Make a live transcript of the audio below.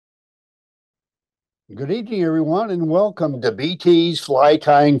Good evening, everyone, and welcome to BT's Fly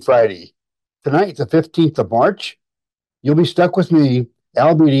Tying Friday. Tonight, the 15th of March, you'll be stuck with me,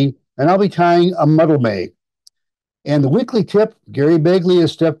 Al Beatty, and I'll be tying a muddle May. And the weekly tip, Gary Begley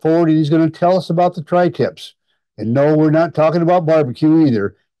has stepped forward and he's going to tell us about the tri-tips. And no, we're not talking about barbecue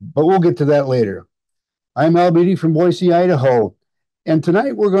either, but we'll get to that later. I'm Al Beatty from Boise, Idaho. And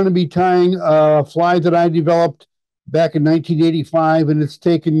tonight we're going to be tying a fly that I developed back in 1985,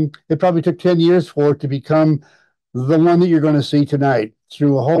 and it probably took 10 years for it to become the one that you're going to see tonight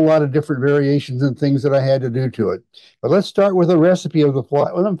through a whole lot of different variations and things that I had to do to it. But let's start with a recipe of the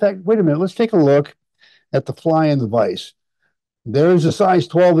fly. Well, in fact, wait a minute. Let's take a look at the fly in the vise. There's a size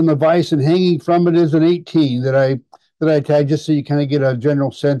 12 in the vise, and hanging from it is an 18 that I tied just so you kind of get a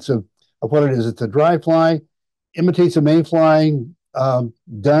general sense of what it is. It's a dry fly, imitates a mayfly,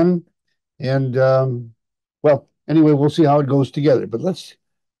 done, and well, anyway, we'll see how it goes together. But let's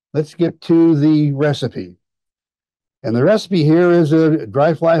get to the recipe. And the recipe here is a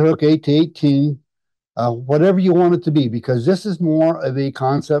dry fly hook 8 to 18, whatever you want it to be, because this is more of a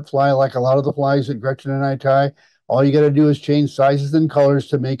concept fly like a lot of the flies that Gretchen and I tie. All you got to do is change sizes and colors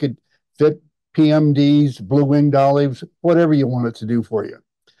to make it fit PMDs, blue-winged olives, whatever you want it to do for you.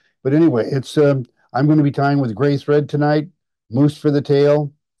 But anyway, I'm going to be tying with gray thread tonight, moose for the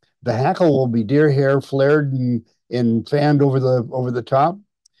tail. The hackle will be deer hair flared and fanned over the top.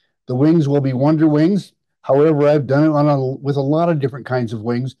 The wings will be wonder wings. However, I've done it with a lot of different kinds of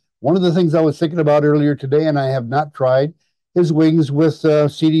wings. One of the things I was thinking about earlier today, and I have not tried, is wings with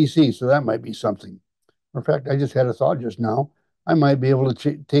CDC. So that might be something. In fact, I just had a thought just now. I might be able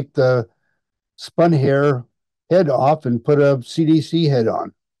to take the spun hair head off and put a CDC head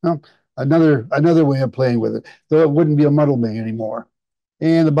on. Well, another way of playing with it, though it wouldn't be a muddle may anymore.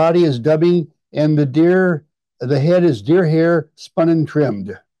 And the body is dubbing, and the head is deer hair spun and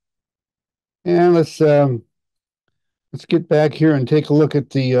trimmed. And let's get back here and take a look at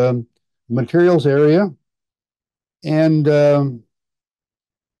the materials area. And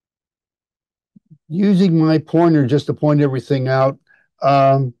using my pointer just to point everything out,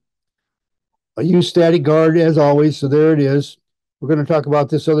 I use static guard as always, so there it is. We're going to talk about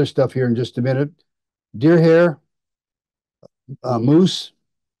this other stuff here in just a minute. Deer hair, moose,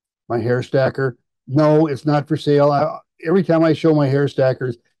 my hair stacker. No, it's not for sale. Every time I show my hair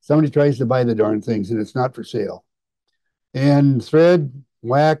stackers, somebody tries to buy the darn things, and it's not for sale. And thread,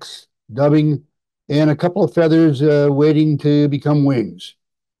 wax, dubbing, and a couple of feathers waiting to become wings.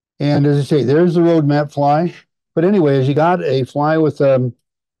 And as I say, there's the roadmap fly. But anyway, as you got a fly with a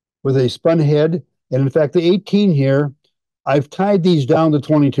spun head, and in fact, the 18 here, I've tied these down to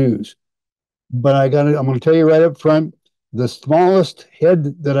 22s. But I'm going to tell you right up front, the smallest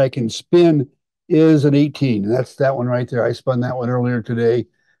head that I can spin is an 18. And that's that one right there. I spun that one earlier today.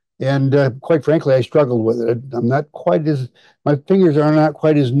 And quite frankly, I struggled with it. My fingers are not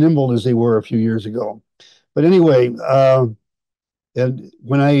quite as nimble as they were a few years ago. But anyway, and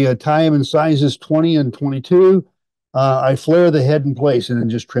when I tie them in sizes 20 and 22, I flare the head in place and then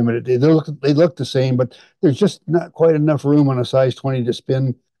just trim it. They look the same, but there's just not quite enough room on a size 20 to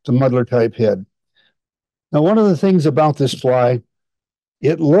spin the muddler type head. Now, one of the things about this fly,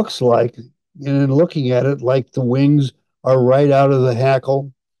 it looks like, in looking at it, like the wings are right out of the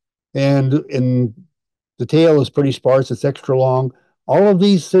hackle, and the tail is pretty sparse. It's extra long. All of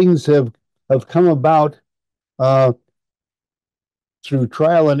these things have come about through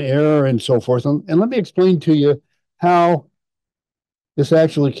trial and error and so forth. And let me explain to you how this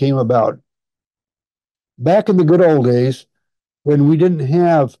actually came about. Back in the good old days, when we didn't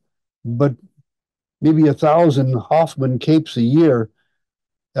have but maybe 1,000 Hoffman capes a year,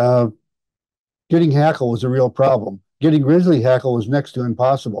 getting hackle was a real problem. Getting grizzly hackle was next to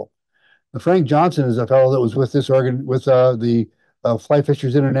impossible. Frank Johnson is a fellow that was with this organ with the Fly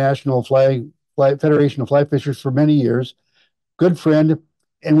Fishers International Fly Federation of Fly Fishers for many years. Good friend,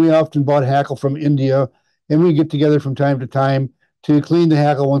 and we often bought hackle from India, and we get together from time to time to clean the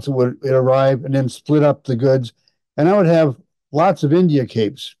hackle once it arrive, and then split up the goods. And I would have lots of India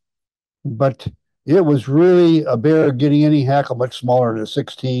capes, but it was really a bear getting any hackle much smaller than a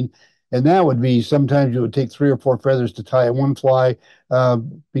 16. And that would be sometimes it would take 3 or 4 feathers to tie one fly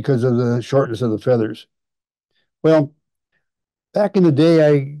because of the shortness of the feathers. Well, back in the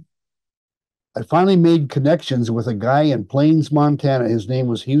day, I finally made connections with a guy in Plains, Montana. His name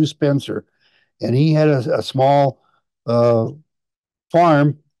was Hugh Spencer, and he had a small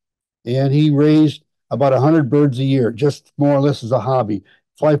farm, and he raised about 100 birds a year, just more or less as a hobby.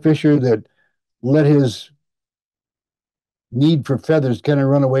 Fly fisher that let his need for feathers kind of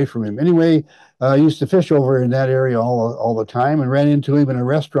run away from him. Anyway, I used to fish over in that area all the time and ran into him in a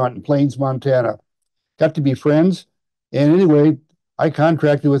restaurant in Plains, Montana. got to be friends. And anyway, I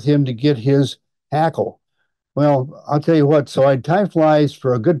contracted with him to get his hackle. Well, I'll tell you what. So I'd tie flies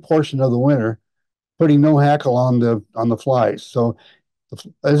for a good portion of the winter, putting no hackle on the flies. So,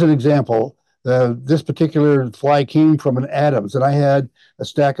 as an example, this particular fly came from an Adams, and I had a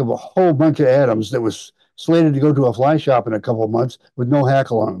stack of a whole bunch of Adams that was slated to go to a fly shop in a couple of months with no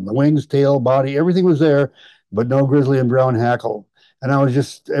hackle on them. The wings, tail, body, everything was there, but no grizzly and brown hackle. And I was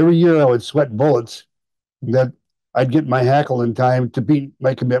just every year I would sweat bullets that I'd get my hackle in time to meet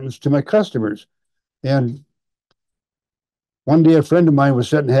my commitments to my customers. And one day a friend of mine was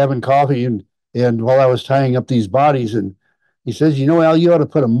sitting having coffee and while I was tying up these bodies, and he says, you know, Al, you ought to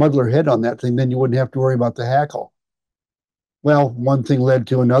put a muddler head on that thing, then you wouldn't have to worry about the hackle. Well, one thing led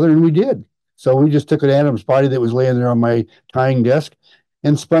to another, and we did. So we just took an Adam's body that was laying there on my tying desk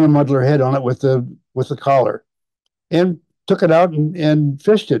and spun a muddler head on it with the collar and took it out and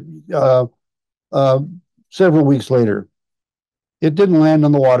fished it uh, several weeks later. It didn't land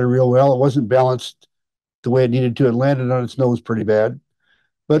on the water real well. It wasn't balanced the way it needed to. It landed on its nose pretty bad.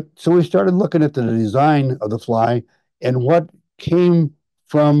 But so we started looking at the design of the fly and what came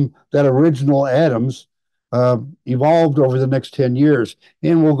from that original Adams evolved over the next 10 years.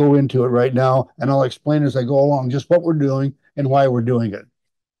 And we'll go into it right now, and I'll explain as I go along just what we're doing and why we're doing it.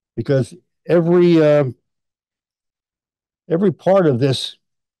 Because every part of this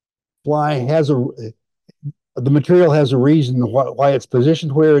fly has the material has a reason why it's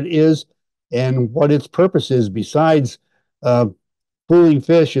positioned where it is and what its purpose is. Besides fooling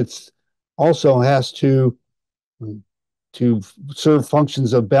fish, it's also has to serve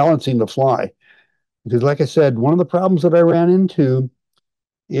functions of balancing the fly. Because, like I said, one of the problems that I ran into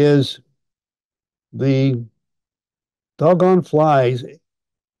is the doggone flies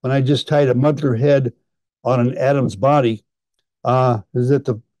when I just tied a muddler head on an Adam's body. Is that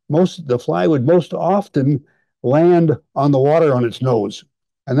the fly would most often land on the water on its nose,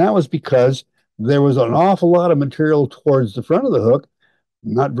 and that was because there was an awful lot of material towards the front of the hook,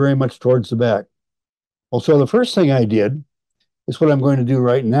 not very much towards the back. Well, so the first thing I did is what I'm going to do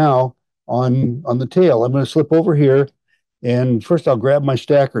right now on the tail. I'm going to slip over here, and first I'll grab my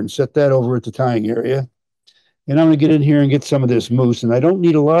stacker and set that over at the tying area. And I'm going to get in here and get some of this mousse. And I don't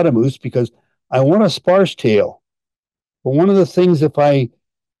need a lot of mousse because I want a sparse tail. But one of the things, if I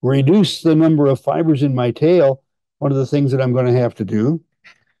reduce the number of fibers in my tail, one of the things that I'm going to have to do,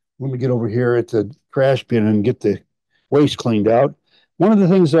 let me get over here at the trash bin and get the waste cleaned out. One of the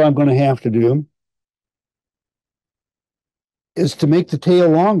things that I'm going to have to do is to make the tail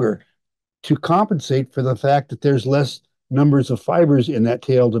longer to compensate for the fact that there's less numbers of fibers in that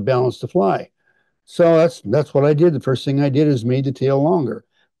tail to balance the fly. So that's what I did. The first thing I did is made the tail longer.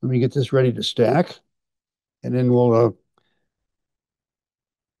 Let me get this ready to stack, and then we'll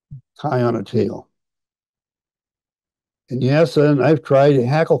tie on a tail. And yes, and I've tried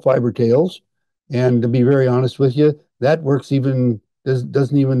hackle fiber tails, and to be very honest with you, that works doesn't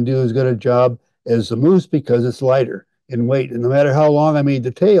even do as good a job as the mousse because it's lighter in weight. And no matter how long I made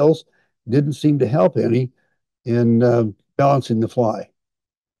the tails, didn't seem to help any in balancing the fly.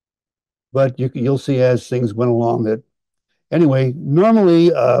 But you'll see as things went along that anyway. Normally,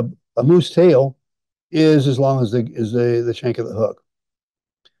 a mousse tail is as long as the shank of the hook.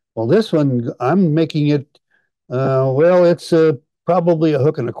 Well, this one I'm making it. Well, it's probably a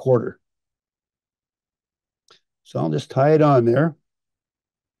hook and a quarter. So I'll just tie it on there,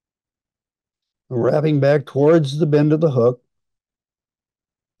 wrapping back towards the bend of the hook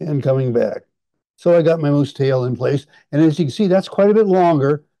and coming back. So I got my mousse tail in place. And as you can see, that's quite a bit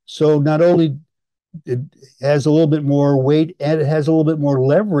longer. So not only it has a little bit more weight and it has a little bit more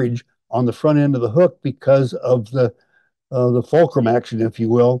leverage on the front end of the hook because of the fulcrum action, if you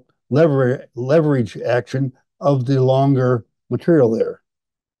will, leverage action of the longer material there.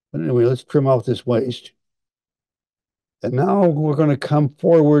 But anyway, let's trim off this waste. And now we're going to come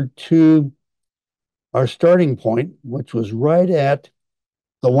forward to our starting point, which was right at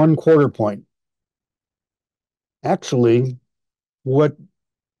the 1/4 point. Actually, what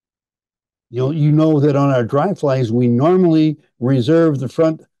you know that on our dry flies, we normally reserve the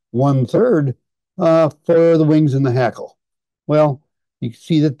front 1/3 for the wings and the hackle. Well, you can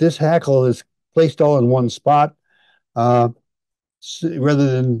see that this hackle is placed all in one spot rather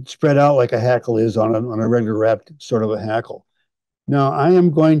than spread out like a hackle is on a regular wrapped sort of a hackle. Now, I am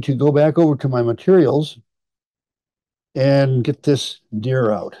going to go back over to my materials and get this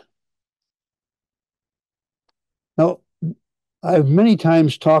deer out. Now, I've many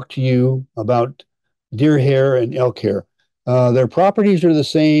times talked to you about deer hair and elk hair. Their properties are the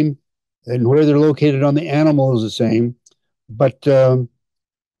same, and where they're located on the animal is the same, but the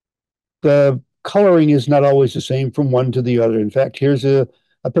coloring is not always the same from one to the other. In fact, here's a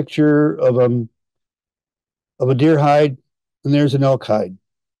picture of a deer hide, and there's an elk hide.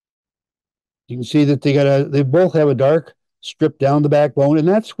 You can see that they both have a dark strip down the backbone, and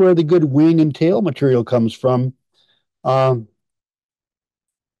that's where the good wing and tail material comes from, um,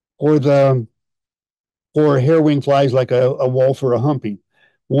 or the or hair wing flies like a wolf or a humpy.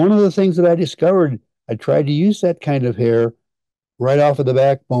 One of the things that I discovered, I tried to use that kind of hair right off of the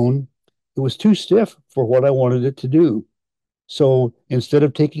backbone. It was too stiff for what I wanted it to do. So instead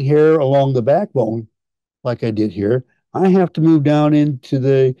of taking hair along the backbone, like I did here, I have to move down into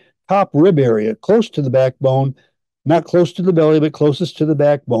the top rib area, close to the backbone, not close to the belly, but closest to the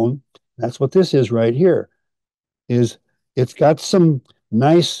backbone. That's what this is right here. Is it's got some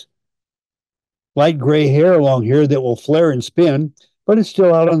nice light gray hair along here that will flare and spin, but it's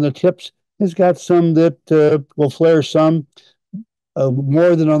still out on the tips. It's got some that will flare some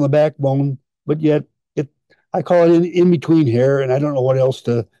more than on the backbone, but yet I call it in between hair, and I don't know what else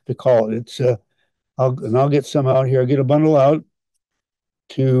to call it. I'll get some out here. I'll get a bundle out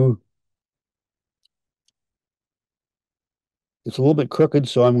to. It's a little bit crooked,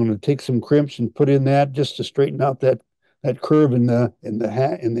 so I'm going to take some crimps and put in that just to straighten out that curve in the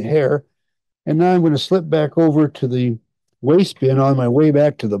hair. And now I'm going to slip back over to the waist bin on my way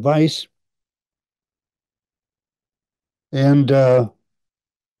back to the vise. And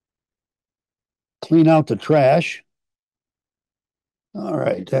clean out the trash. All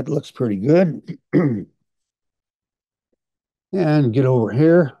right, that looks pretty good. And get over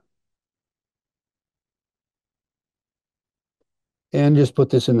here. And just put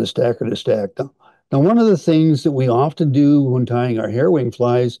this in the stacker to stack. Now, one of the things that we often do when tying our hair wing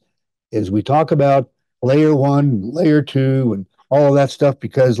flies is we talk about layer one, layer two, and all of that stuff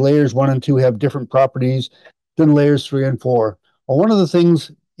because layers one and two have different properties than layers three and four. Well, one of the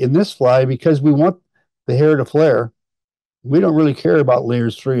things in this fly, because we want the hair to flare, we don't really care about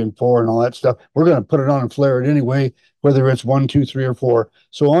layers three and four and all that stuff. We're going to put it on and flare it anyway, whether it's one, two, three, or four.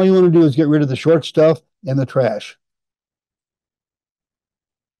 So all you want to do is get rid of the short stuff and the trash.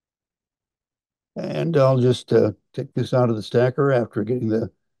 And I'll just take this out of the stacker after getting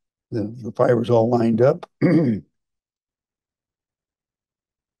the fibers all lined up.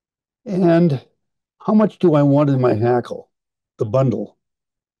 And how much do I want in my hackle, the bundle?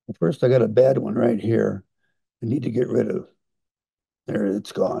 Well, first, I got a bad one right here I need to get rid of. There,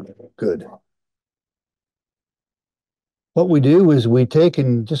 it's gone. Good. What we do is we take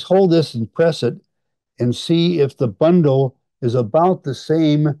and just hold this and press it and see if the bundle is about the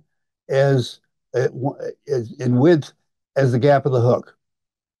same as, as in width as the gap of the hook.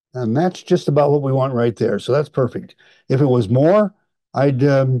 And that's just about what we want right there. So that's perfect. If it was more, I'd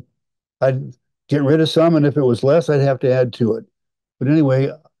get rid of some, and if it was less, I'd have to add to it. But anyway,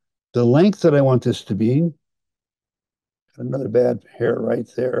 the length that I want this to be, another bad hair right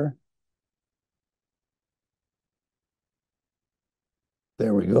there.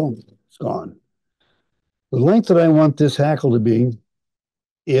 There we go. It's gone. The length that I want this hackle to be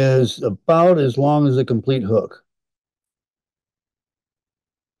is about as long as a complete hook.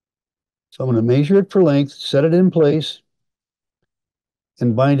 So I'm going to measure it for length, set it in place,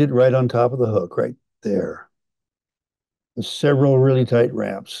 and bind it right on top of the hook, right there. With several really tight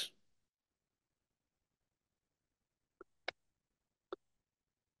wraps.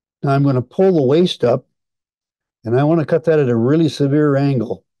 Now I'm going to pull the waist up, and I want to cut that at a really severe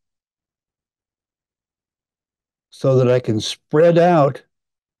angle so that I can spread out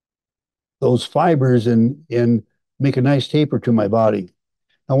those fibers and make a nice taper to my body.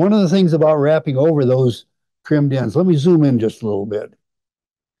 Now, one of the things about wrapping over those trimmed ends, let me zoom in just a little bit.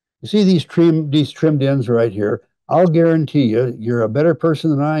 You see these trimmed ends right here? I'll guarantee you, you're a better person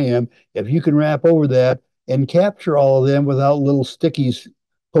than I am if you can wrap over that and capture all of them without little stickies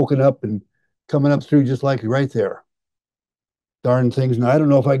poking up and coming up through just like right there. Darn things. Now, I don't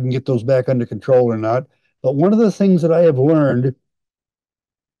know if I can get those back under control or not, but one of the things that I have learned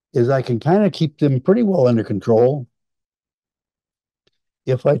is I can kind of keep them pretty well under control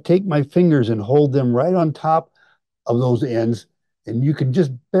if I take my fingers and hold them right on top of those ends, and you can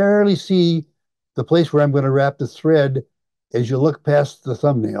just barely see the place where I'm going to wrap the thread as you look past the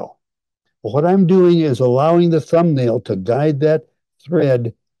thumbnail. Well, what I'm doing is allowing the thumbnail to guide that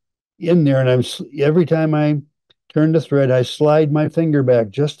thread in there, and every time I turn the thread, I slide my finger back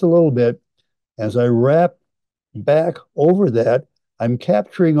just a little bit. As I wrap back over that, I'm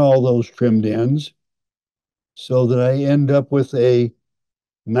capturing all those trimmed ends so that I end up with a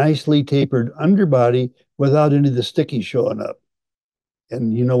nicely tapered underbody without any of the stickies showing up.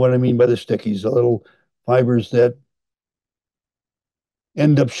 And you know what I mean by the stickies, the little fibers that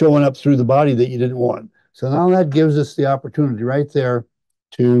end up showing up through the body that you didn't want. So now that gives us the opportunity right there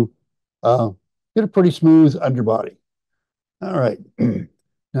to get a pretty smooth underbody. All right.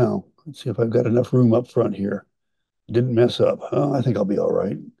 Now, let's see if I've got enough room up front here. Didn't mess up. Oh, I think I'll be all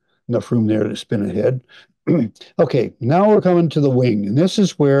right. Enough room there to spin ahead. Okay, now we're coming to the wing. And this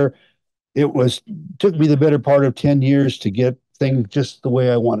is where it took me the better part of 10 years to get things just the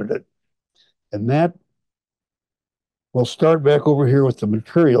way I wanted it. And that we'll start back over here with the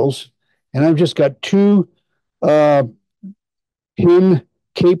materials. And I've just got two uh, pin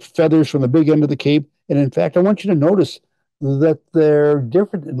cape feathers from the big end of the cape. And in fact, I want you to notice that they're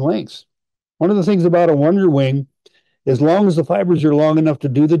different in lengths. One of the things about a wonder wing, as long as the fibers are long enough to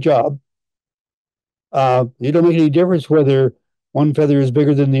do the job, it don't make any difference whether one feather is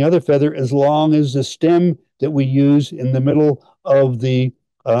bigger than the other feather, as long as the stem that we use in the middle of the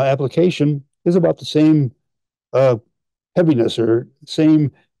application is about the same uh, heaviness or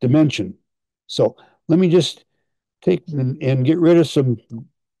same dimension. So let me just take and get rid of some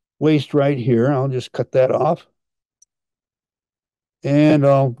waste right here. I'll just cut that off. And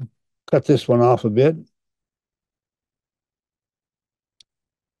I'll cut this one off a bit.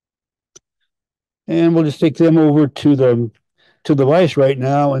 And we'll just take them over to the vise right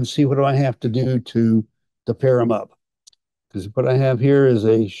now and see what do I have to do to pair them up. Because what I have here is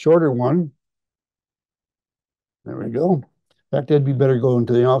a shorter one. There we go. In fact, that'd be better going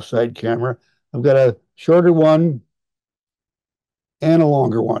to the offside camera. I've got a shorter one and a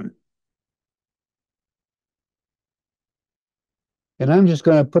longer one. And I'm just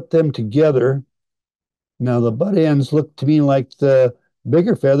going to put them together. Now, the butt ends look to me like the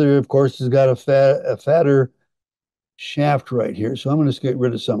bigger feather, of course, has got a fatter shaft right here. So I'm going to just get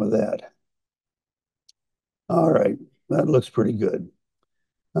rid of some of that. All right, that looks pretty good.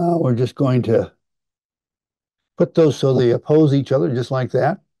 We're just going to put those so they oppose each other, just like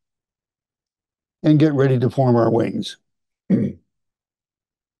that, and get ready to form our wings.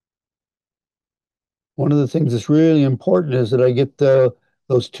 One of the things that's really important is that I get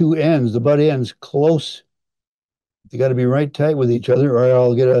those two ends, the butt ends, close. They got to be right tight with each other, or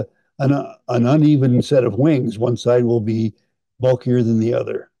I'll get an uneven set of wings. One side will be bulkier than the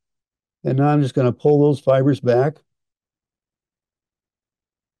other. And now I'm just going to pull those fibers back.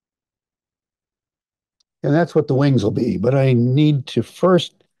 And that's what the wings will be. But I need to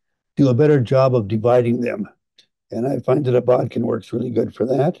first do a better job of dividing them. And I find that a bodkin works really good for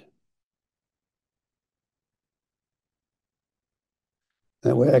that.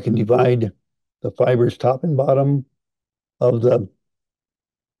 That way I can divide the fibers top and bottom of the.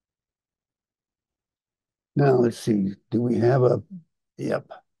 Now let's see, do we have a, yep,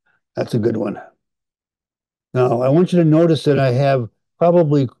 that's a good one. Now I want you to notice that I have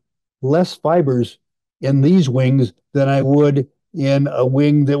probably less fibers in these wings than I would in a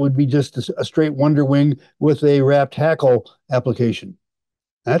wing that would be just a straight wonder wing with a wrapped hackle application.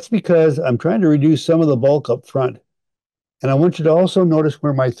 That's because I'm trying to reduce some of the bulk up front. And I want you to also notice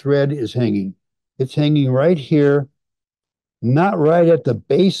where my thread is hanging. It's hanging right here, not right at the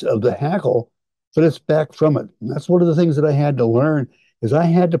base of the hackle, but it's back from it. And that's one of the things that I had to learn is I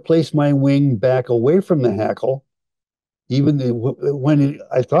had to place my wing back away from the hackle, even when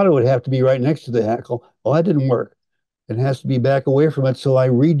I thought it would have to be right next to the hackle. Well, that didn't work. It has to be back away from it. So I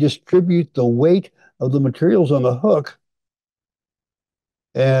redistribute the weight of the materials on the hook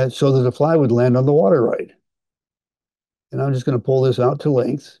and so that the fly would land on the water right. And I'm just going to pull this out to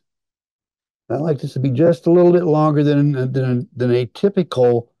length. I like this to be just a little bit longer than a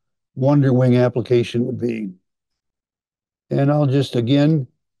typical Wonder Wing application would be. And I'll just, again,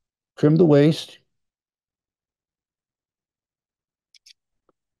 trim the waist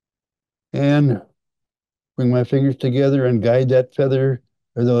and bring my fingers together and guide that feather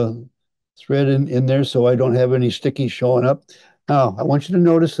or the thread in there so I don't have any sticky showing up. Now, I want you to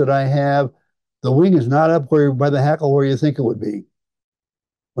notice that I have, the wing is not up where by the hackle where you think it would be.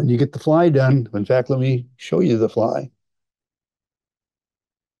 When you get the fly done, in fact, let me show you the fly.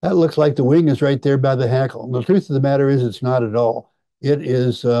 That looks like the wing is right there by the hackle. And the truth of the matter is it's not at all. It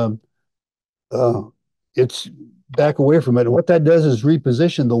is, uh, it's back away from it. And what that does is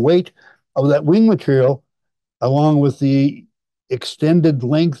reposition the weight of that wing material along with the extended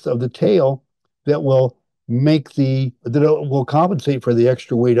length of the tail that will will compensate for the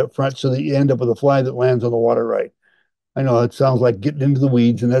extra weight up front so that you end up with a fly that lands on the water right. I know it sounds like getting into the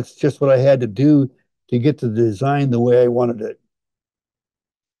weeds, and that's just what I had to do to get the design the way I wanted it.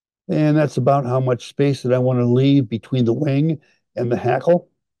 And that's about how much space that I want to leave between the wing and the hackle.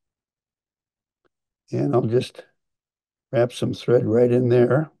 And I'll just wrap some thread right in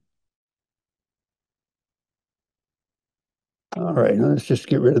there. All right, let's just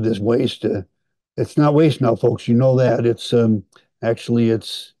get rid of this waste. It's not waste now, folks. You know that. It's actually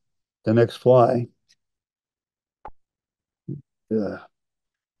it's the next fly. Uh,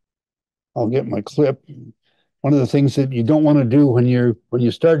 I'll get my clip. One of the things that you don't want to do when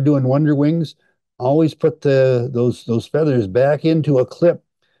you start doing wonder wings, always put those feathers back into a clip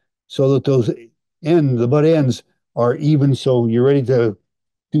so that the butt ends are even, so you're ready to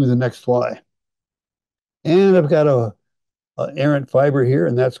do the next fly. And I've got a errant fiber here,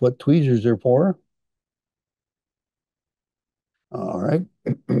 and that's what tweezers are for. All right.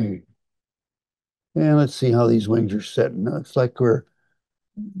 And let's see how these wings are setting. Looks like we're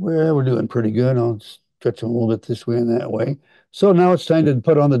doing pretty good. I'll stretch them a little bit this way and that way. So now it's time to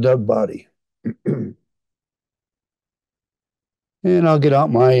put on the dove body. And I'll get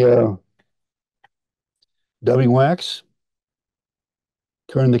out my dubbing wax,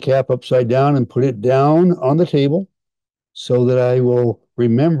 turn the cap upside down and put it down on the table so that I will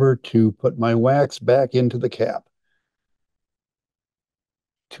remember to put my wax back into the cap.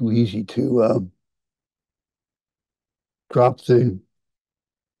 Too easy to drop the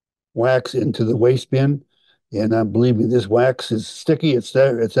wax into the waste bin. And believe me, this wax is sticky. It's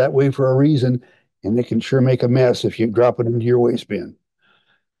that way for a reason, and it can sure make a mess if you drop it into your waste bin.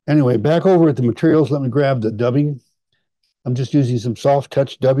 Anyway, back over at the materials, let me grab the dubbing. I'm just using some soft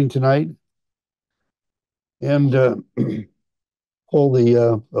touch dubbing tonight, and pull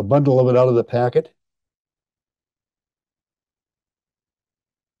a bundle of it out of the packet.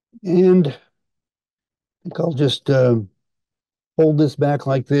 And I think I'll just hold this back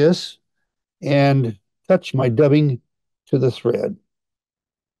like this and touch my dubbing to the thread.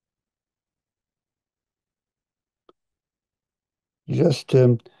 Just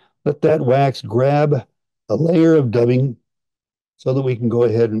let that wax grab a layer of dubbing so that we can go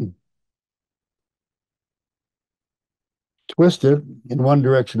ahead and twist it in one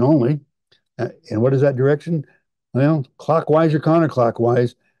direction only. And what is that direction? Well, clockwise or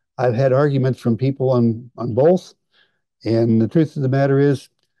counterclockwise. I've had arguments from people on both, and the truth of the matter is,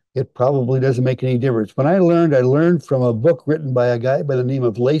 it probably doesn't make any difference. When I learned from a book written by a guy by the name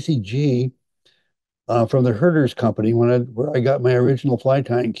of Lacey G. From the Herders Company where I got my original fly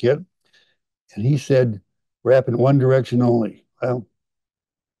tying kit, and he said, "Wrap in one direction only." Well,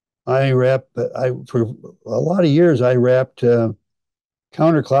 I for a lot of years I wrapped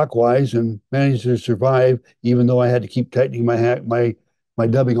counterclockwise and managed to survive, even though I had to keep tightening my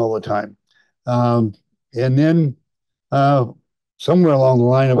dubbing all the time. And then uh, somewhere along the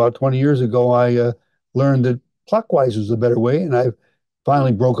line, about 20 years ago, I learned that clockwise was the better way, and I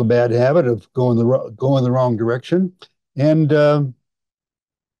finally broke a bad habit of going the wrong direction, and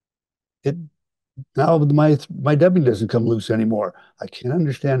it now my dubbing doesn't come loose anymore. I can't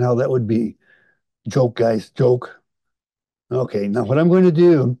understand how that would be. Joke, guys, joke. Okay, now what I'm going to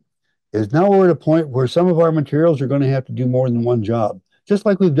do is now we're at a point where some of our materials are going to have to do more than one job, just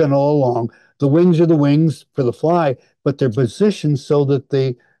like we've done all along. The wings are the wings for the fly, but they're positioned so that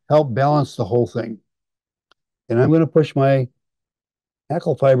they help balance the whole thing. And I'm going to push my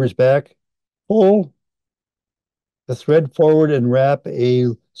hackle fibers back, pull the thread forward, and wrap a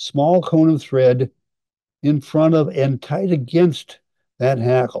small cone of thread in front of and tight against that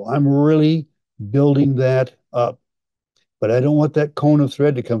hackle. I'm really building that up, but I don't want that cone of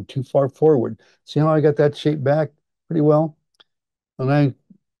thread to come too far forward. See how I got that shape back pretty well? But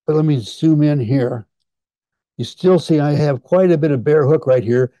let me zoom in here. You still see I have quite a bit of bare hook right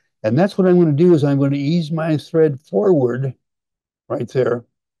here. And that's what I'm going to do is I'm going to ease my thread forward right there.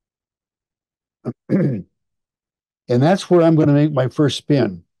 And that's where I'm going to make my first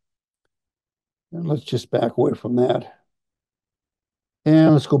spin. And let's just back away from that.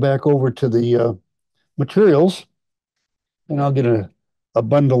 And let's go back over to the materials. And I'll get a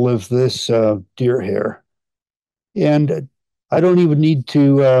bundle of this deer hair. And I don't even need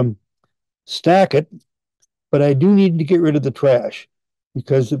to stack it, but I do need to get rid of the trash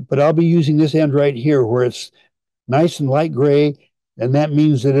but I'll be using this end right here where it's nice and light gray, and that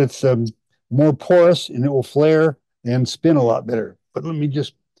means that it's more porous and it will flare and spin a lot better. But let me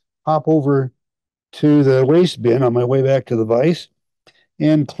just hop over to the waste bin on my way back to the vise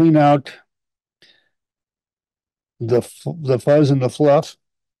and clean out the fuzz and the fluff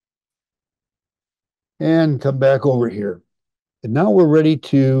and come back over here. And now we're ready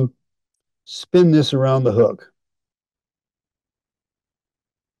to spin this around the hook.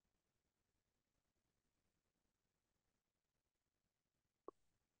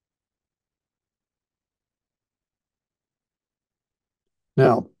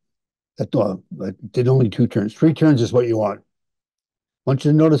 Now, I did only 2 turns. 3 turns is what you want. I want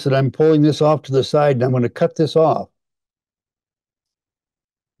you to notice that I'm pulling this off to the side, and I'm going to cut this off.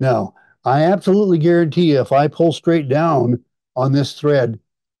 Now, I absolutely guarantee you, if I pull straight down on this thread,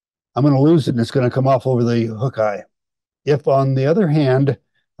 I'm going to lose it and it's going to come off over the hook eye. If, on the other hand,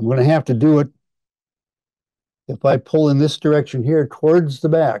 I'm going to have to do it if I pull in this direction here towards the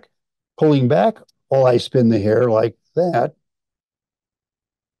back, pulling back while I spin the hair like that,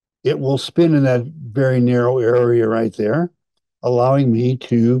 it will spin in that very narrow area right there, allowing me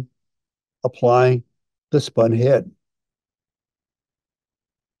to apply the spun head.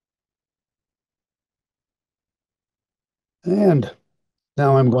 And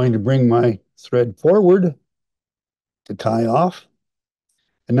now I'm going to bring my thread forward to tie off.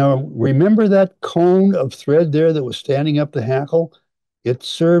 And now remember that cone of thread there that was standing up the hackle? It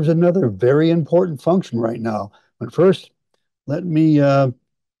serves another very important function right now. But first, let me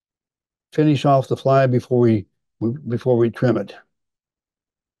finish off the fly before we trim it.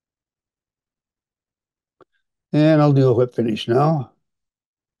 And I'll do a whip finish now.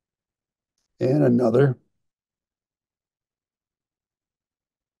 And another.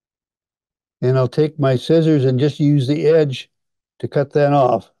 And I'll take my scissors and just use the edge to cut that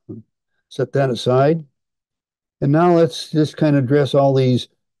off. Set that aside. And now let's just kind of dress all these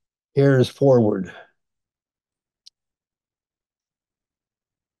hairs forward.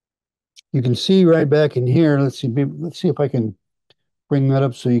 You can see right back in here. Let's see if I can bring that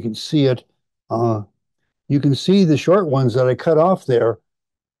up so you can see it. You can see the short ones that I cut off there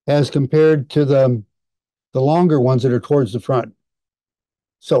as compared to the longer ones that are towards the front.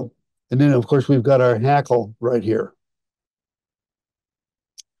 So, and then of course we've got our hackle right here.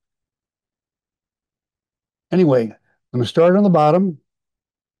 Anyway, I'm going to start on the bottom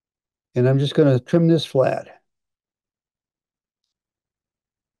and I'm just going to trim this flat.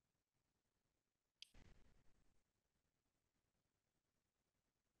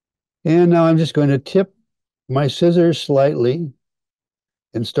 And now I'm just going to tip my scissors slightly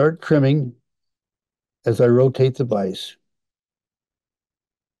and start trimming as I rotate the vise.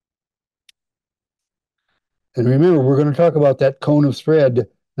 And remember, we're going to talk about that cone of thread,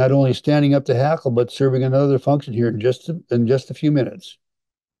 not only standing up the hackle, but serving another function here in just a few minutes.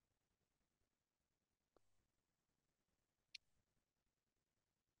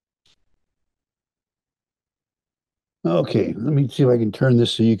 Okay, let me see if I can turn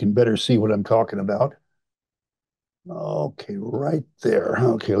this so you can better see what I'm talking about. Okay, right there.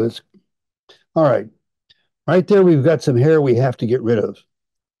 Okay, all right. Right there, we've got some hair we have to get rid of.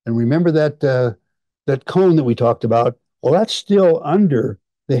 And remember that cone that we talked about? Well, that's still under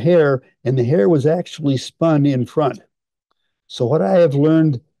the hair, and the hair was actually spun in front. So what I have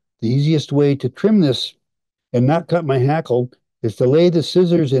learned, the easiest way to trim this and not cut my hackle is to lay the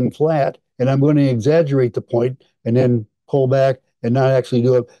scissors in flat, and I'm going to exaggerate the point and then pull back and not actually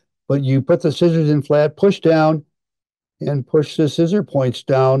do it. But you put the scissors in flat, push down, and push the scissor points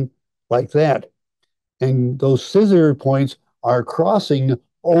down like that. And those scissor points are crossing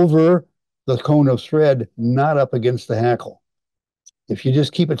over the cone of thread, not up against the hackle. If you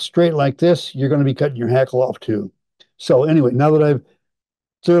just keep it straight like this, you're going to be cutting your hackle off too. So anyway, now that I've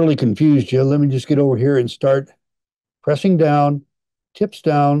thoroughly confused you, let me just get over here and start pressing down, tips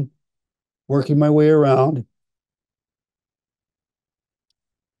down, working my way around.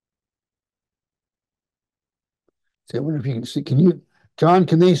 See, I wonder if you can see, John,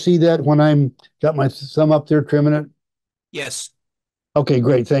 can they see that when I'm got my thumb up there trimming it? Yes. Okay,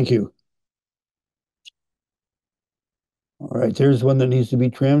 great, thank you. All right, there's one that needs to be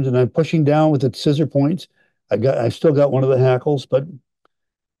trimmed, and I'm pushing down with the scissor points. I still got one of the hackles, but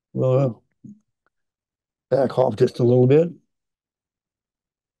we'll back off just a little bit.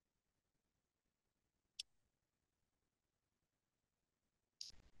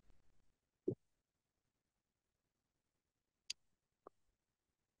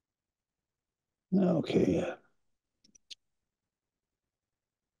 Okay.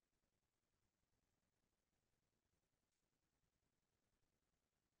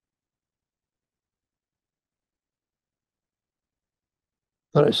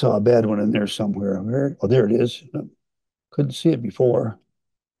 Thought I saw a bad one in there somewhere. Oh, there it is. Couldn't see it before.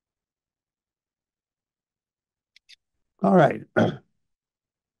 All right.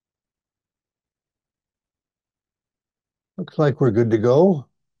 Looks like we're good to go.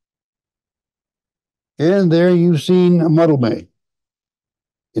 And there you've seen a muddle May.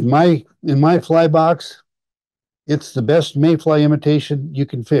 In my fly box, it's the best mayfly imitation you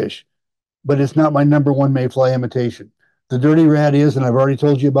can fish, but it's not my number one mayfly imitation. The dirty rat is, and I've already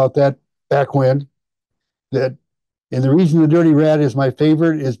told you about that back when, that, and the reason the dirty rat is my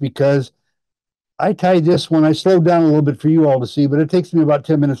favorite is because I tied this one. I slowed down a little bit for you all to see, but it takes me about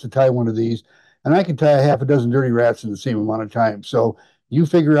 10 minutes to tie one of these, and I can tie a half a dozen dirty rats in the same amount of time. So You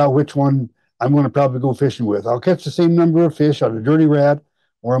figure out which one I'm going to probably go fishing with. I'll catch the same number of fish on a dirty rat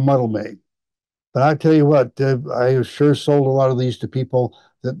or a muddle May. But I tell you what, I have sure sold a lot of these to people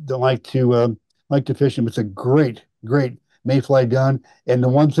that like to fish them. It's a great mayfly done. And the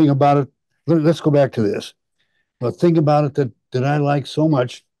one thing about it, let's go back to this. The thing about it that I like so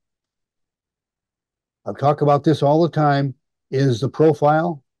much, I've talked about this all the time, is the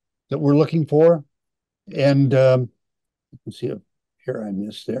profile that we're looking for. And let's see a hair I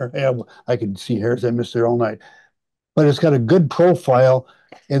missed there. Yeah, I can see hairs I missed there all night. But it's got a good profile,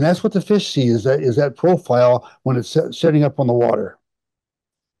 and that's what the fish see is that profile when it's setting up on the water.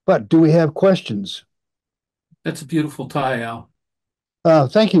 But do we have questions? That's a beautiful tie, Al.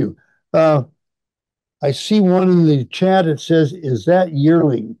 Thank you. Uh, I see one in the chat. It says, "Is that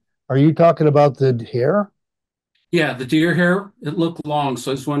yearling? Are you talking about the hair?" Yeah, the deer hair, it looked long,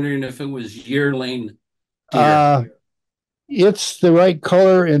 so I was wondering if it was yearling deer. Uh, it's the right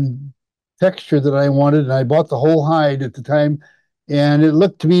color and texture that I wanted, and I bought the whole hide at the time, and it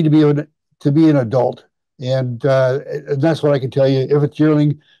looked to me to be an adult, and that's what I can tell you. If it's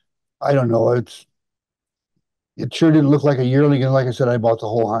yearling, I don't know. It sure didn't look like a yearling, and like I said, I bought the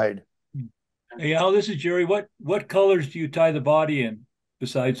whole hide. Hey Al, this is Jerry. What colors do you tie the body in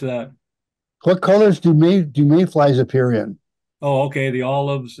besides that? What colors do mayflies appear in? Oh, okay, the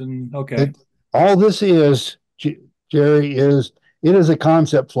olives and okay. It, all this is, Jerry, is it is a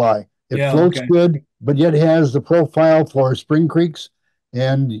concept fly. It Yeah, floats okay. good, but yet has the profile for spring creeks,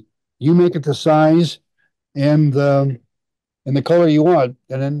 and you make it the size and and the color you want.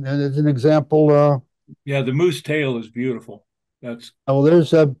 And then and as an example, Yeah, the moose tail is beautiful. That's oh,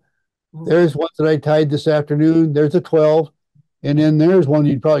 there's one that I tied this afternoon. There's a 12, and then there's one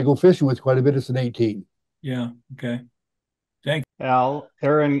you'd probably go fishing with quite a bit. It's an 18. yeah, okay. Thank Al,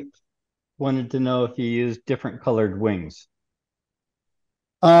 Aaron wanted to know if you use different colored wings.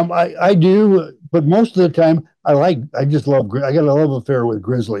 I do, but most of the time I just love I got a love affair with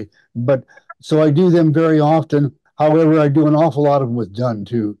grizzly, but so I do them very often. However, I do an awful lot of them with dun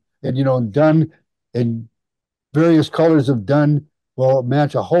too, and dun and various colors of dun will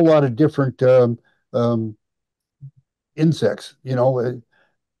match a whole lot of different um, insects.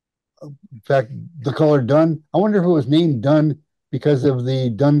 In fact, the color dun. I wonder if it was named dun because of the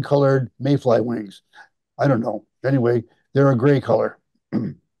dun colored mayfly wings. I don't know. Anyway, they're a gray color.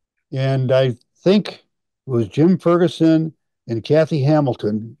 And I think it was Jim Ferguson and Kathy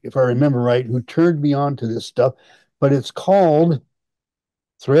Hamilton, if I remember right, who turned me on to this stuff. But it's called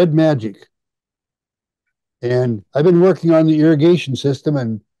Thread Magic. And I've been working on the irrigation system,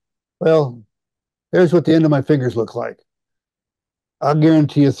 and well, there's what the end of my fingers look like. I'll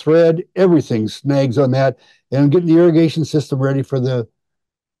guarantee you, thread, everything snags on that. And I'm getting the irrigation system ready for the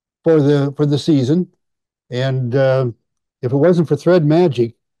season. And if it wasn't for Thread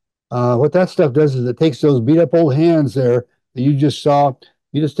Magic, what that stuff does is it takes those beat up old hands there that you just saw.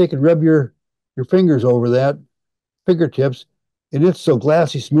 You just take and rub your fingers over that fingertips, and it's so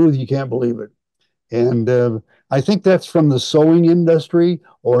glassy smooth you can't believe it. And I think that's from the sewing industry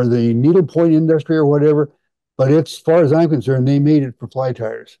or the needlepoint industry or whatever. But it's, as far as I'm concerned, they made it for fly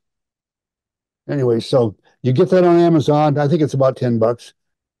tires. Anyway, so you get that on Amazon. I think it's about $10.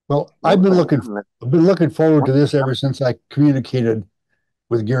 Well, I've been looking forward to this ever since I communicated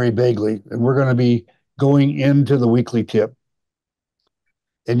with Gary Begley, and we're going to be going into the weekly tip.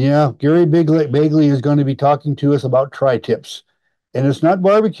 And yeah, Gary Begley is going to be talking to us about tri-tips. And it's not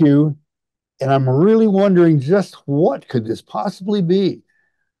barbecue, and I'm really wondering just what could this possibly be?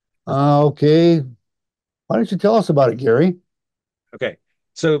 Okay, why don't you tell us about it, Gary? Okay.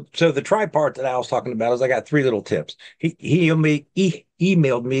 So the try part that I was talking about is I got three little tips. He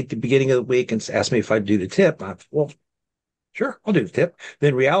emailed me at the beginning of the week and asked me if I'd do the tip. I thought, well, sure, I'll do the tip.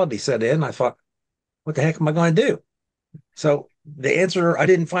 Then reality set in. I thought, what the heck am I going to do? So the answer I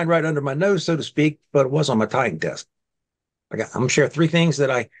didn't find right under my nose, so to speak, but it was on my tying test. I'm gonna share three things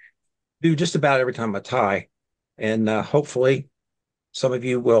that I do just about every time I tie, and hopefully some of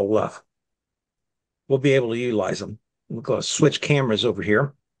you will be able to utilize them. We're going to switch cameras over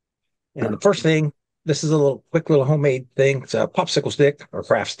here. And the first thing, this is a quick little homemade thing. It's a popsicle stick or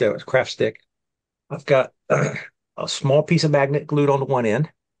craft stick. I've got a small piece of magnet glued on the one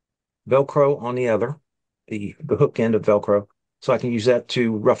end, Velcro on the other, the hook end of Velcro, so I can use that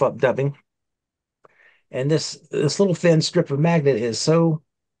to rough up dubbing. And this little thin strip of magnet is so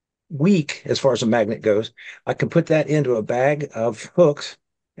weak as far as a magnet goes, I can put that into a bag of hooks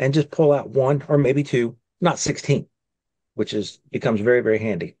and just pull out one or maybe two, not 16, which becomes very, very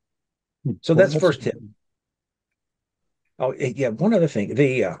handy. So Well, that's first tip. Oh, yeah, one other thing,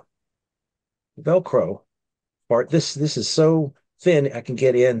 the Velcro part, this is so thin I can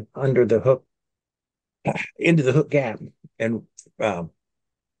get in under the hook, into the hook gap, and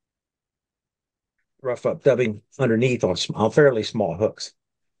rough up dubbing underneath on fairly small hooks.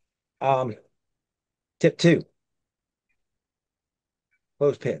 Tip 2,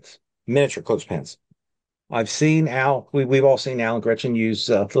 clothespins, miniature clothespins. I've seen we've all seen Al and Gretchen use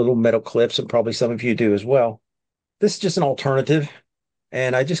little metal clips, and probably some of you do as well. This is just an alternative.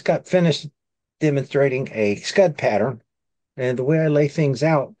 And I just got finished demonstrating a scud pattern. And the way I lay things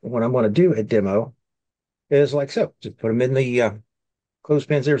out when I'm going to do a demo is like so. Just put them in the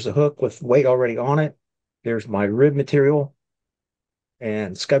clothespins. There's the hook with weight already on it. There's my rib material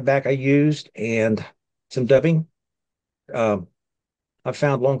and scud back I used and some dubbing. I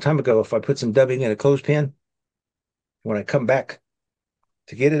found a long time ago, if I put some dubbing in a clothespin, when I come back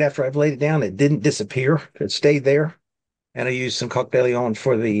to get it after I've laid it down, it didn't disappear. It stayed there. And I used some coq-de-lion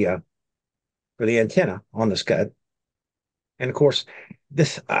for the antenna on the scud. And of course,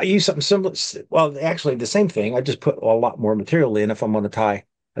 I use something similar. Well, actually, the same thing. I just put a lot more material in if I'm going to tie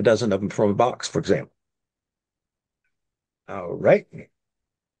a dozen of them from a box, for example. All right.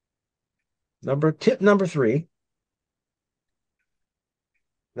 Tip number 3.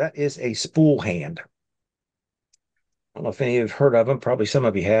 That is a spool hand. I don't know if any of you have heard of them. Probably some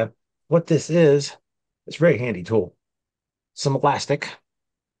of you have. What this is, it's a very handy tool. Some elastic.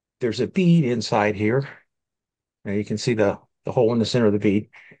 There's a bead inside here. And you can see the hole in the center of the bead.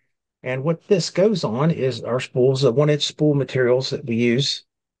 And what this goes on is our spools, the 1-inch spool materials that we use,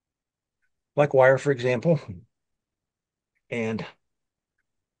 like wire, for example. And of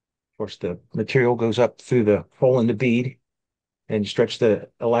course, the material goes up through the hole in the bead and stretch the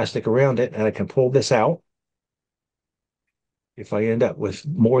elastic around it. And I can pull this out. If I end up with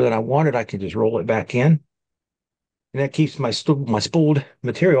more than I wanted, I can just roll it back in. And that keeps my spooled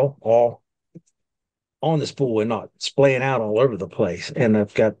material all on the spool and not splaying out all over the place. And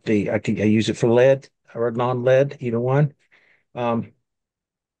I've got I use it for lead or non-lead, either one.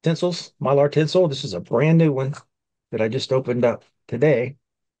 Tinsels, Mylar tinsel. This is a brand new one that I just opened up today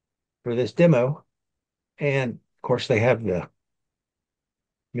for this demo. And of course, they have the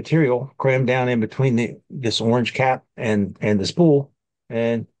material crammed down in between this orange cap and the spool.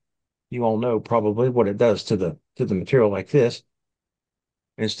 And you all know probably what it does to the material like this.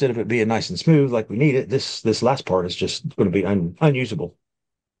 Instead of it being nice and smooth like we need it, this last part is just going to be unusable.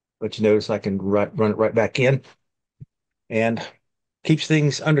 But you notice I can run it right back in and keeps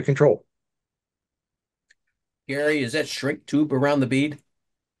things under control. Gary, is that shrink tube around the bead?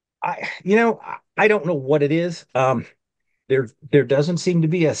 I don't know what it is. There doesn't seem to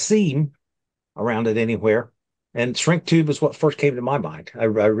be a seam around it anywhere. And shrink tube is what first came to my mind. I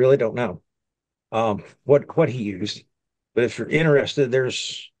really don't know what he used. But if you're interested,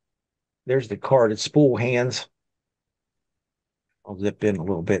 there's the card. It's spool hands. I'll zip in a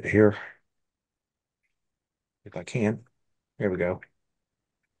little bit here if I can. There we go.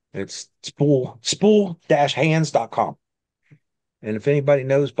 It's spool-hands.com. And if anybody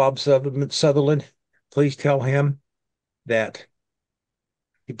knows Bob Sutherland, please tell him that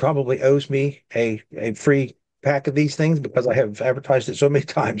he probably owes me a free pack of these things because I have advertised it so many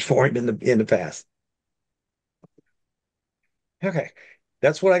times for him in the past. Okay,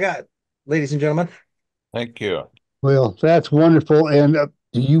 that's what I got, ladies and gentlemen. Thank you. Well, that's wonderful. And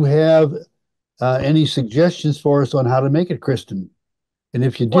do you have any suggestions for us on how to make it, Kristen? And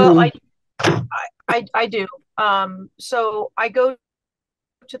if you do, well, I do. So I go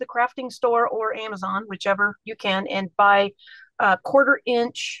to the crafting store or Amazon, whichever you can, and buy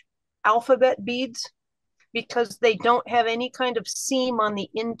 1/4-inch alphabet beads because they don't have any kind of seam on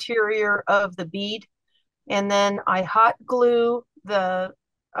the interior of the bead. And then I hot glue the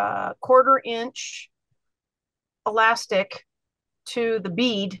 1/4-inch elastic to the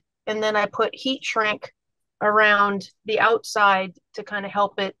bead. And then I put heat shrink around the outside to kind of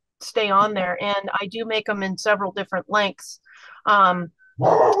help it stay on there. And I do make them in several different lengths.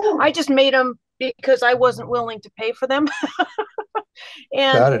 I just made them because I wasn't willing to pay for them.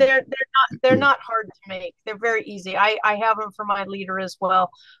 And they're not hard to make. They're very easy. I have them for my leader as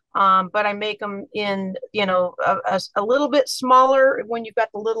well. But I make them in, a little bit smaller when you've got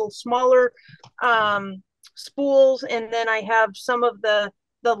the little smaller spools. And then I have some of the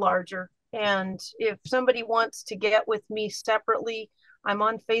larger. And if somebody wants to get with me separately, I'm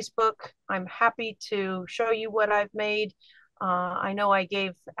on Facebook. I'm happy to show you what I've made. I know I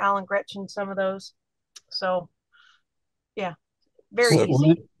gave Alan Gretchen some of those. So, yeah, very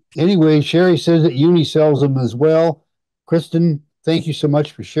easy. Anyway, Sherry says that Uni sells them as well. Kristen, thank you so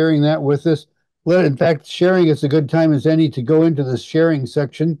much for sharing that with us. In fact, sharing is a good time as any to go into the sharing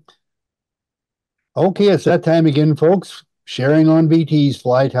section. Okay, it's that time again, folks. sharing on BT's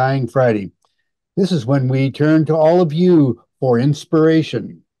Fly Tying Friday. This is when we turn to all of you for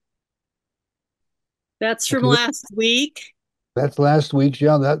inspiration. That's from Okay. last week. That's last week's.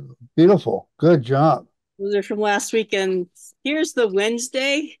 Yeah, that's beautiful. Good job. Those are from last week. And here's the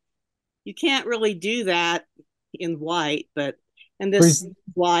Wednesday. You can't really do that in white, and this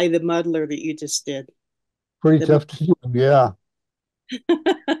fly, the muddler that you just did. Pretty tough to do. Yeah.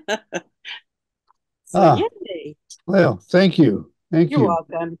 Yay. Well, thank you. Thank You're you.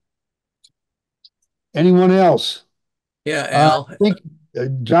 welcome. Anyone else? Yeah, Al. I think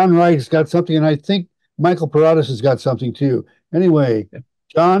John Wright has got something, and I think Michael Peratis has got something too. Anyway,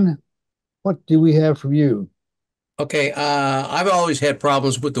 John, what do we have from you? Okay, I've always had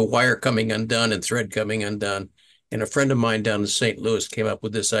problems with the wire coming undone and thread coming undone. And a friend of mine down in St. Louis came up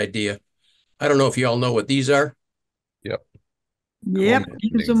with this idea. I don't know if you all know what these are. Yep.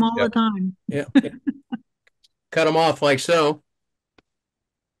 Use them all the time. Yeah. Cut them off like so.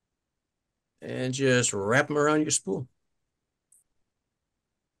 And just wrap them around your spool.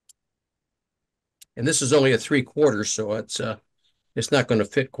 And this is only a 3/4, so it's not going to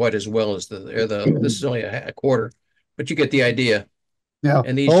fit quite as well as this is only a quarter, but you get the idea. Yeah,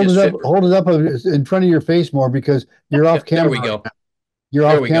 and these hold it up in front of your face more because you're off camera. There we go. You're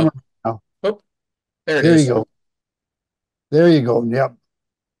off camera now. Oh, there you go. There you go. Yep.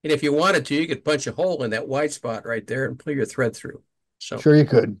 And if you wanted to, you could punch a hole in that white spot right there and pull your thread through. So sure you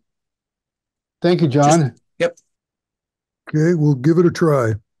could. Thank you, John. Yep. Okay, we'll give it a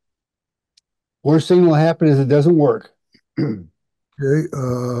try. Worst thing will happen is it doesn't work. Okay.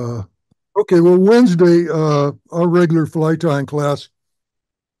 Okay. Well, Wednesday, our regular fly tying class,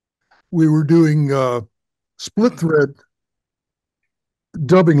 we were doing split thread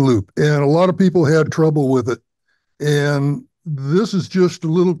dubbing loop, and a lot of people had trouble with it. And this is just a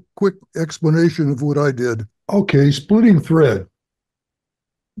little quick explanation of what I did. Okay, splitting thread.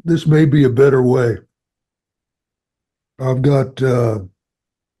 This may be a better way. I've got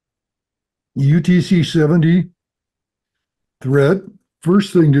UTC 70 thread.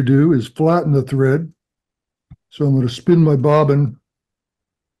 First thing to do is flatten the thread. So I'm going to spin my bobbin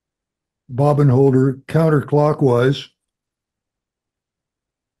holder counterclockwise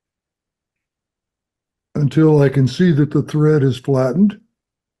until I can see that the thread is flattened.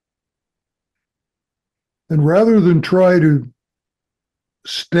 And rather than try to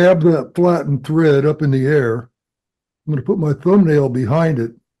stab that flattened thread up in the air, I'm going to put my thumbnail behind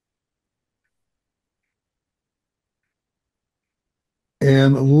it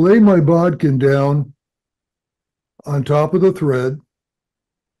and lay my bodkin down on top of the thread.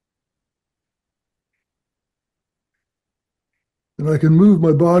 And I can move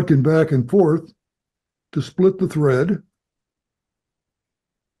my bodkin back and forth to split the thread.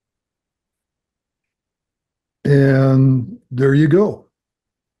 And there you go.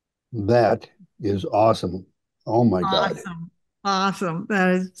 That is awesome. Oh my God. Awesome. That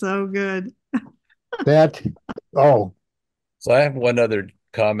is so good. So I have one other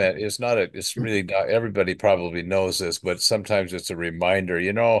comment. It's really not, everybody probably knows this, but sometimes it's a reminder,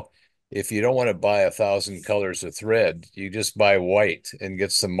 if you don't want to buy 1,000 colors of thread, you just buy white and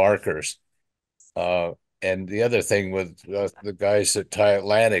get some markers. And the other thing with the guys that tie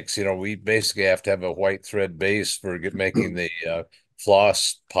Atlantics, we basically have to have a white thread base for making the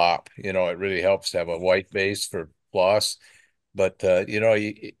floss pop. It really helps to have a white base for floss. But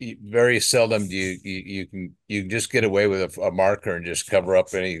you very seldom do you can just get away with a marker and just cover up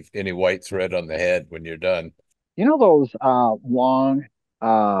any white thread on the head when you're done. Those long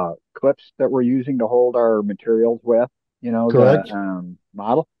clips that we're using to hold our materials with, correct. The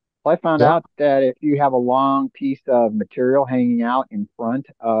model. Well, I found out that if you have a long piece of material hanging out in front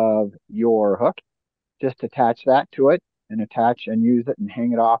of your hook, just attach that to it and use it and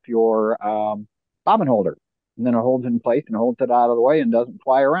hang it off your bobbin holder. And then it holds it in place and holds it out of the way and doesn't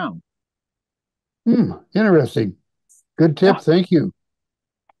fly around. Interesting. Good tip. Yeah. Thank you.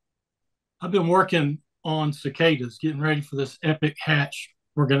 I've been working on cicadas, getting ready for this epic hatch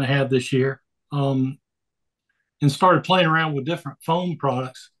we're going to have this year. And started playing around with different foam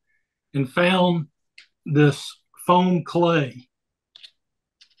products and found this foam clay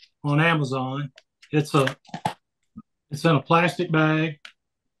on Amazon. It's in a plastic bag,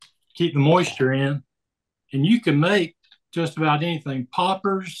 keep the moisture in, and you can make just about anything.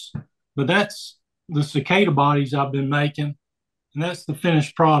 Poppers, but that's the cicada bodies I've been making, and that's the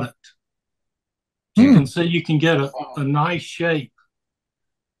finished product. You can see you can get a nice shape.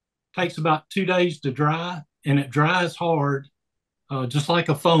 Takes about 2 days to dry, and it dries hard, just like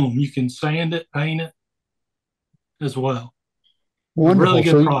a foam. You can sand it, paint it as well. Wonderful. Really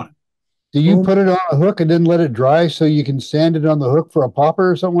good product. Do you put it on a hook and then let it dry so you can sand it on the hook for a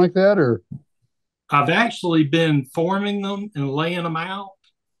popper or something like that? Or I've actually been forming them and laying them out,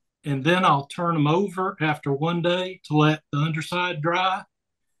 and then I'll turn them over after one day to let the underside dry,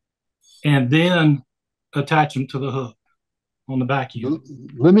 and then attach them to the hook on the back end.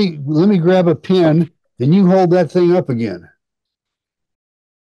 let me grab a pin and you hold that thing up again.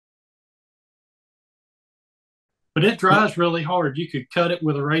 But it dries really hard. You could cut it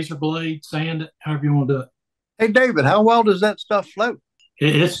with a razor blade, sand it, however you want to do it. Hey, David, how well does that stuff float?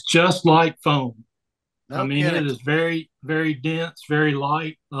 It's just like foam. No I mean, kidding. it is very, very dense, very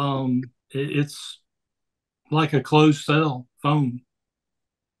light. It's like a closed cell foam.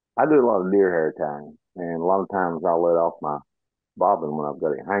 I do a lot of deer hair tying, and a lot of times I'll let off my bobbin when I've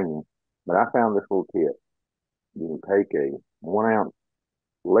got it hanging. But I found this little tip. You can take a 1 ounce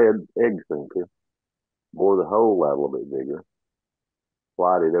lead egg sinker, bore the hole out a little bit bigger,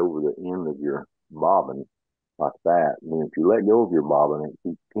 slide it over the end of your bobbin like that. And then if you let go of your bobbin, it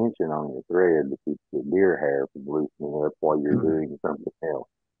keeps tension on your thread to keep the deer hair from loosening up while you're doing something else.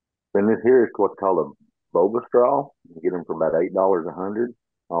 Then this here is what's called a boba straw. You get them for about $8 a hundred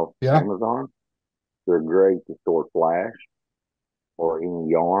off Amazon. They're great to store flash or any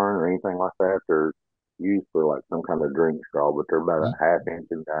yarn or anything like that. They're used for like some kind of drink straw, but they're about a ½ inch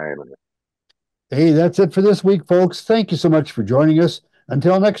in diameter. Hey, that's it for this week, folks. Thank you so much for joining us.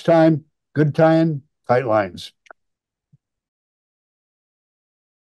 Until next time, good tying, tight lines.